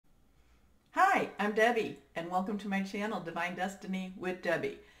Hi, I'm Debbie, and welcome to my channel, Divine Destiny with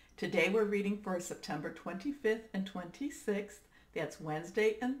Debbie. Today we're reading for September 25th and 26th. That's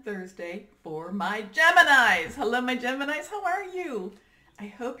Wednesday and Thursday for my Geminis. Hello, my Geminis. How are you? I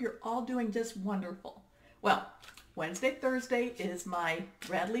hope you're all doing just wonderful. Well, Wednesday, Thursday is my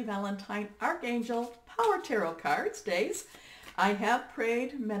Radley Valentine Archangel Power Tarot cards days. I have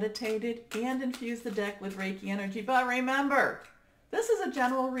prayed, meditated, and infused the deck with Reiki energy, but remember, this is a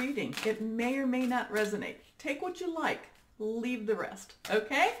general reading. It may or may not resonate. Take what you like, leave the rest,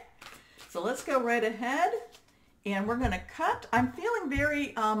 okay? So let's go right ahead, and we're going to cut. I'm feeling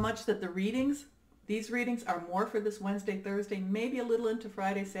very much that these readings are more for this Wednesday, Thursday, maybe a little into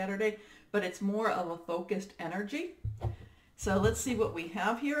Friday, Saturday, but it's more of a focused energy. So let's see what we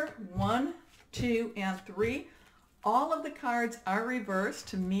have here. 1, 2, and 3. All of the cards are reversed.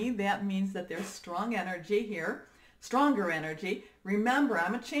 To me, that means that there's strong energy here. Stronger energy. Remember,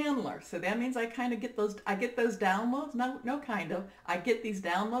 I'm a channeler, so that means I kind of get those. I get those downloads. No, kind of. I get these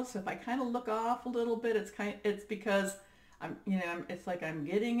downloads. So if I kind of look off a little bit, it's because it's like I'm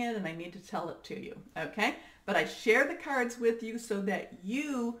getting it, and I need to tell it to you. Okay, but I share the cards with you so that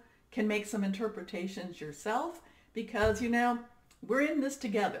you can make some interpretations yourself, because we're in this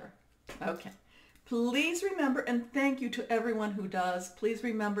together. Okay. Please remember, and thank you to everyone who does, please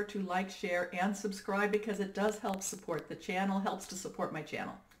remember to like, share, and subscribe, because it does help support the channel, helps to support my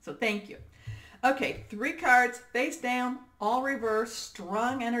channel. So thank you. Okay, 3 cards, face down, all reverse,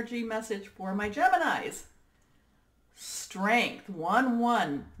 strong energy message for my Geminis. Strength,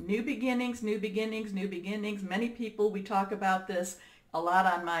 1-1, new beginnings, new beginnings, new beginnings. Many people, we talk about this a lot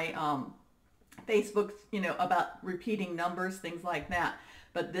on my Facebook, about repeating numbers, things like that.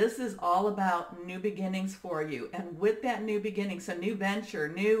 But this is all about new beginnings for you. And with that new beginning, so new venture,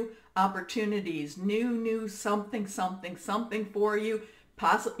 new opportunities, new something for you,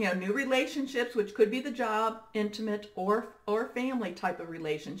 possibly, new relationships, which could be the job, intimate or family type of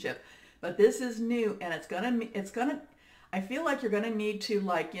relationship. But this is new, and it's gonna, I feel like you're gonna need to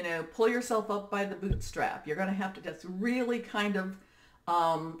pull yourself up by the bootstrap. You're gonna have to just really kind of,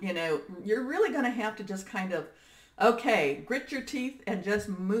 you're really gonna have to just kind of, okay, grit your teeth and just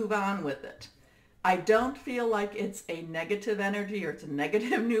move on with it. I don't feel like it's a negative energy or it's a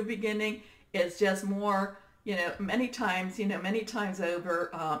negative new beginning. It's just more, many times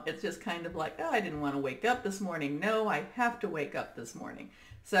over, it's just kind of like, oh, I didn't want to wake up this morning. No, I have to wake up this morning.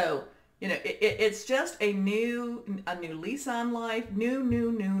 So, it's just a new lease on life.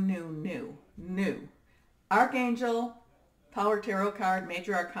 New. Archangel Power Tarot card,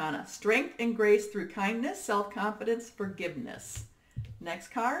 Major Arcana. Strength and grace through kindness, self-confidence, forgiveness. Next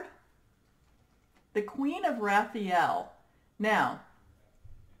card. The Queen of Raphael. Now,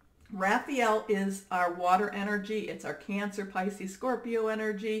 Raphael is our water energy. It's our Cancer, Pisces, Scorpio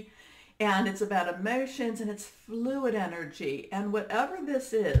energy. And it's about emotions, and it's fluid energy. And whatever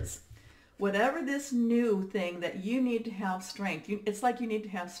this is, whatever this new thing that you need to have strength, it's like you need to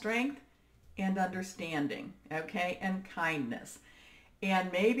have strength and understanding, okay, and kindness. And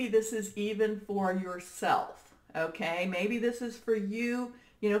maybe this is even for yourself, okay? Maybe this is for you,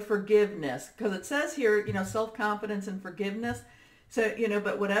 forgiveness, because it says here, self-confidence and forgiveness. So,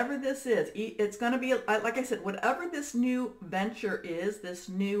 but whatever this is, it's going to be, like I said, whatever this new venture is, this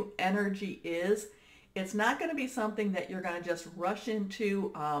new energy is, it's not going to be something that you're going to just rush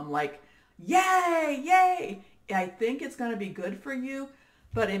into like, yay. I think it's going to be good for you.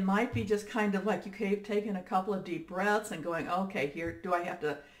 But it might be just kind of like you taking a couple of deep breaths and going, okay, here, do I have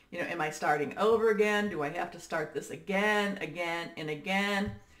to, am I starting over again? Do I have to start this again, and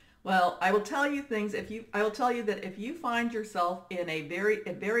again? Well, I will tell you things. I will tell you that if you find yourself in a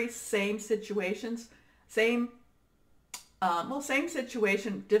very same situations, same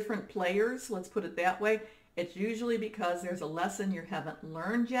situation, different players, let's put it that way, it's usually because there's a lesson you haven't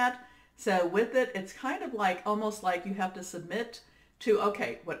learned yet. So with it, it's kind of like, almost like you have to submit to,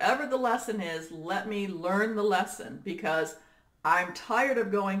 okay, whatever the lesson is, let me learn the lesson, because I'm tired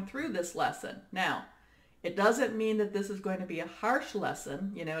of going through this lesson. Now, it doesn't mean that this is going to be a harsh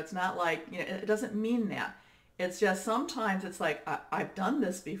lesson. It's not like, it doesn't mean that. It's just sometimes it's like, I've done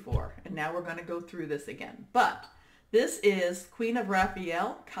this before, and now we're going to go through this again. But this is Queen of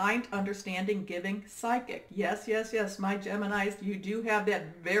Raphael, kind, understanding, giving, psychic. Yes, my Geminis, you do have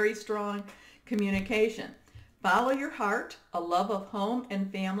that very strong communication. Follow your heart, a love of home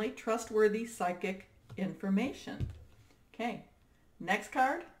and family, trustworthy psychic information. Okay, next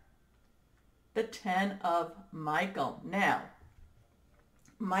card, the 10 of Michael. Now,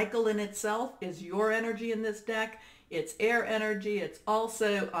 Michael in itself is your energy in this deck. It's air energy. It's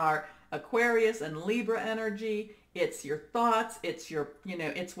also our Aquarius and Libra energy. It's your thoughts, it's your,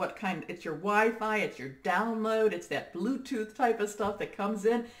 it's what kind, it's your Wi-Fi, it's your download, it's that Bluetooth type of stuff that comes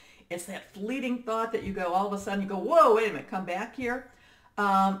in. It's that fleeting thought that you go, all of a sudden you go, whoa, wait a minute, come back here.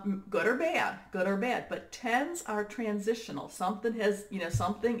 Good or bad, good or bad. But 10s are transitional. Something has,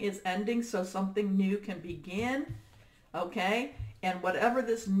 something is ending so something new can begin. Okay? And whatever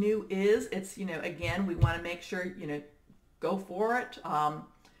this new is, it's, again, we want to make sure, go for it.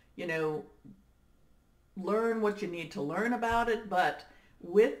 Learn what you need to learn about it, but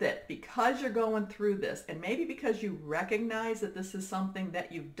with it, because you're going through this, and maybe because you recognize that this is something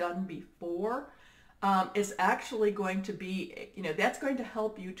that you've done before, it's actually going to be, that's going to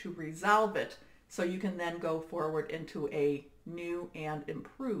help you to resolve it so you can then go forward into a new and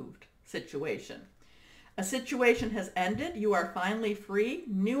improved situation. A situation has ended. You are finally free.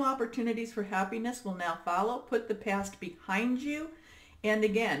 New opportunities for happiness will now follow. Put the past behind you. And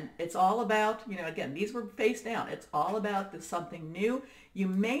again, it's all about, again, these were face down. It's all about this something new. You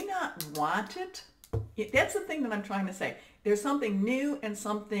may not want it. That's the thing that I'm trying to say. There's something new and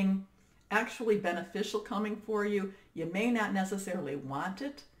something actually beneficial coming for you. You may not necessarily want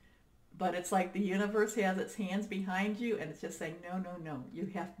it, but it's like the universe has its hands behind you and it's just saying, no, no, no, you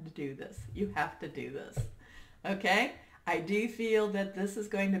have to do this. You have to do this. Okay? I do feel that this is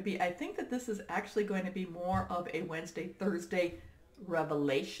going to be, I think that this is actually going to be more of a Wednesday, Thursday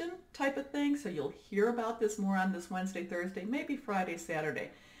revelation type of thing. So you'll hear about this more on this Wednesday, Thursday, maybe Friday,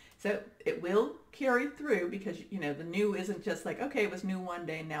 Saturday. So it will carry through because, the new isn't just like, okay, it was new one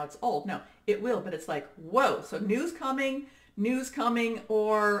day and now it's old. No, it will, but it's like, whoa, so news coming,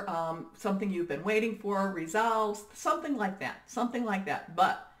 or something you've been waiting for resolves, something like that.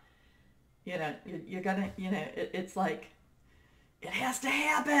 But, you're gonna, it's like, it has to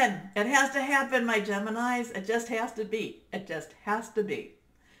happen. It has to happen, my Geminis. It just has to be. It just has to be.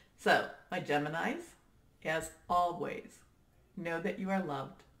 So, my Geminis, as always, know that you are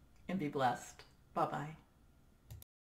loved and be blessed. Bye-bye.